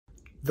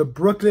The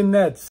Brooklyn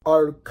Nets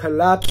are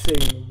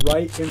collapsing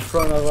right in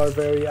front of our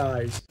very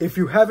eyes. If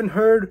you haven't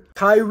heard,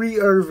 Kyrie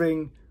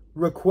Irving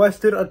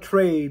requested a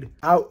trade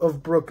out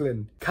of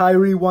Brooklyn.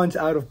 Kyrie wants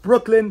out of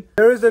Brooklyn.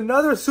 There is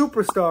another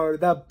superstar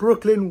that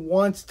Brooklyn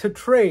wants to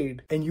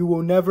trade, and you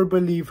will never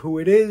believe who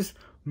it is.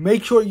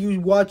 Make sure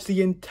you watch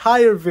the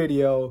entire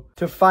video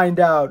to find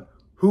out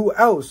who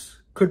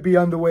else could be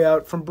on the way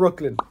out from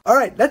Brooklyn. All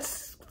right,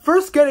 let's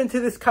first get into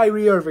this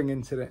Kyrie Irving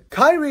incident.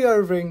 Kyrie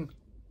Irving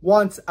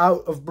wants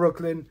out of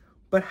Brooklyn,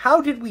 but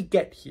how did we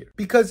get here?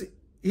 Because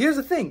here's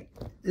the thing.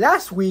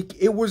 Last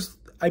week,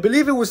 I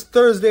believe it was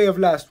Thursday of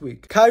last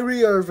week,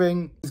 Kyrie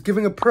Irving was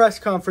giving a press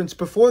conference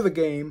before the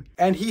game,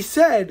 and he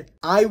said,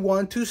 I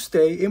want to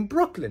stay in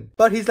Brooklyn.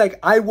 But he's like,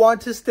 I want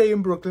to stay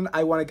in Brooklyn,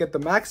 I want to get the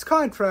max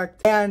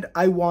contract, and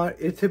I want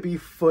it to be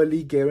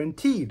fully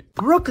guaranteed.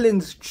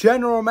 Brooklyn's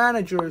general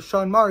manager,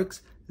 Sean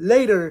Marks,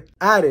 later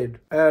added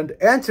and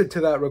answered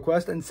to that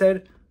request and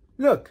said,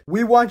 look,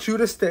 we want you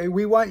to stay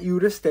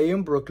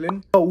in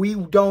Brooklyn, but we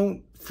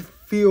don't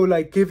feel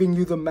like giving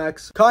you the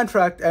max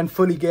contract and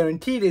fully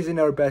guaranteed is in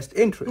our best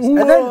interest. Whoa.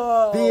 And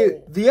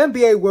then the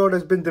NBA world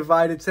has been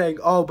divided saying,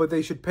 oh, but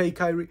they should pay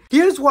Kyrie.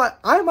 Here's what,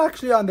 I'm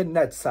actually on the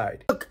Nets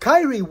side. Look,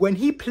 Kyrie, when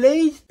he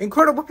plays,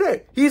 incredible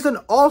player. He's an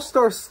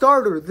all-star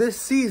starter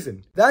this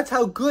season. That's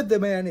how good the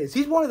man is.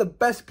 He's one of the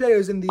best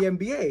players in the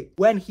NBA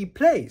when he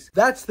plays.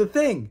 That's the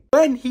thing.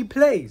 When he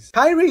plays.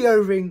 Kyrie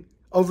Irving,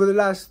 over the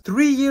last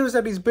 3 years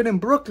that he's been in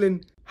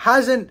Brooklyn,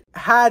 hasn't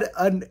had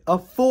a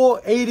full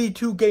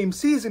 82-game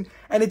season,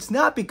 and it's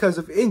not because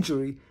of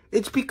injury.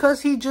 It's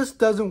because he just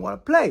doesn't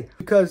want to play.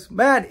 Because,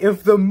 man,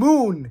 if the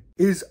moon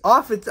is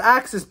off its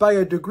axis by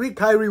a degree,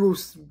 Kyrie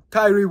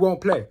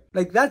won't play.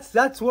 Like,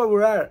 that's what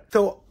we're at.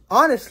 So,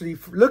 honestly,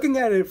 looking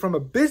at it from a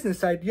business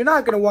side, you're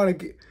not going to want to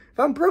get... If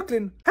I'm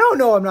Brooklyn, hell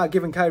no, I'm not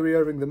giving Kyrie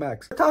Irving the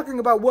max. We're talking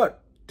about what?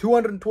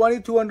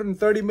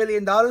 $230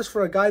 million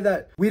for a guy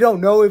that we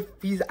don't know if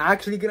he's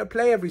actually going to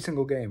play every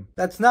single game.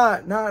 That's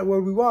not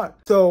what we want.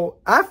 So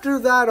after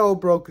that all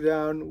broke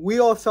down, we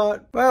all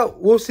thought, well,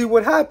 we'll see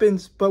what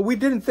happens, but we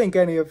didn't think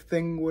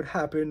anything would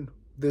happen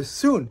this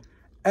soon.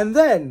 And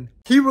then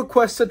he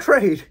requests a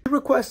trade. He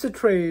requests a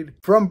trade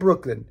from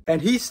Brooklyn.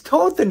 And he's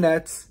told the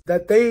Nets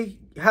that they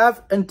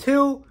have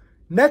until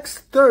next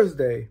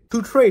Thursday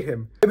to trade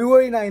him,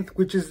 February 9th,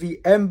 which is the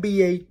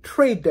NBA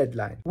trade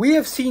deadline. We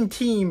have seen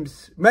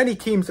many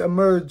teams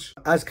emerge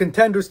as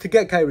contenders to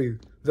get Kyrie.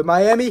 The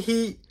Miami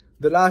Heat,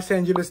 the Los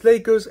Angeles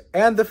Lakers,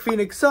 and the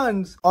Phoenix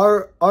Suns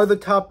are the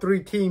top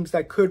 3 teams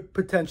that could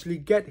potentially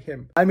get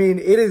him. I mean,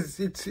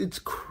 it's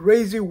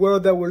crazy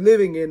world that we're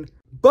living in,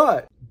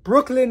 but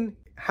Brooklyn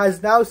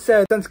has now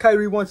said, since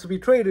Kyrie wants to be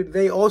traded,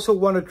 they also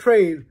want to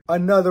trade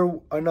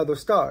another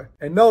star.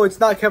 And no,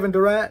 it's not Kevin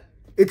Durant.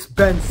 It's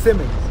Ben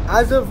Simmons.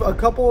 As of a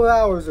couple of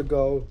hours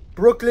ago,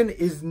 Brooklyn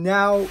is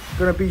now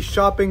going to be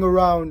shopping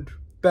around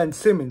Ben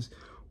Simmons,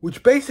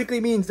 which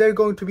basically means they're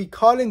going to be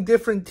calling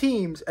different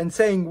teams and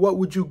saying, what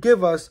would you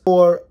give us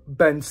for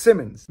Ben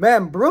Simmons?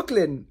 Man,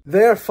 Brooklyn,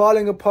 they're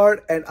falling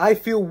apart, and I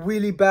feel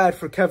really bad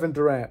for Kevin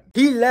Durant.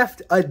 He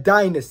left a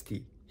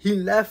dynasty. He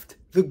left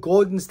the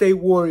Golden State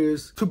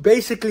Warriors to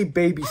basically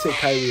babysit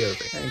Kyrie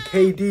Irving. And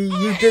KD,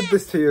 you did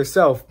this to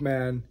yourself,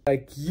 man.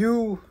 Like,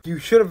 you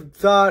should have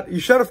thought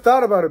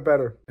about it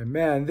better. And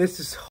man, this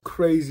is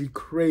crazy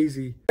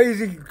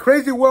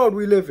world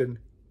we live in.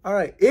 All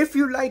right, if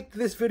you liked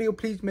this video,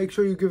 please make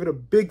sure you give it a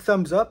big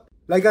thumbs up.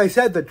 Like I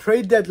said, the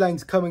trade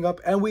deadline's coming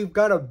up, and we've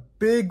got a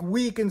big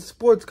week in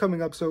sports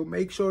coming up. So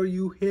make sure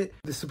you hit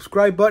the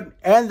subscribe button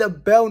and the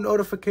bell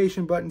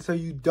notification button so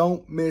you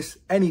don't miss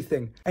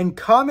anything. And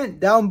comment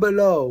down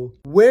below,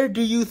 where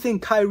do you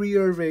think Kyrie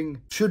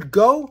Irving should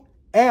go?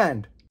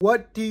 And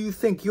what do you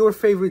think your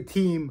favorite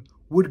team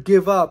would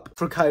give up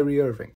for Kyrie Irving?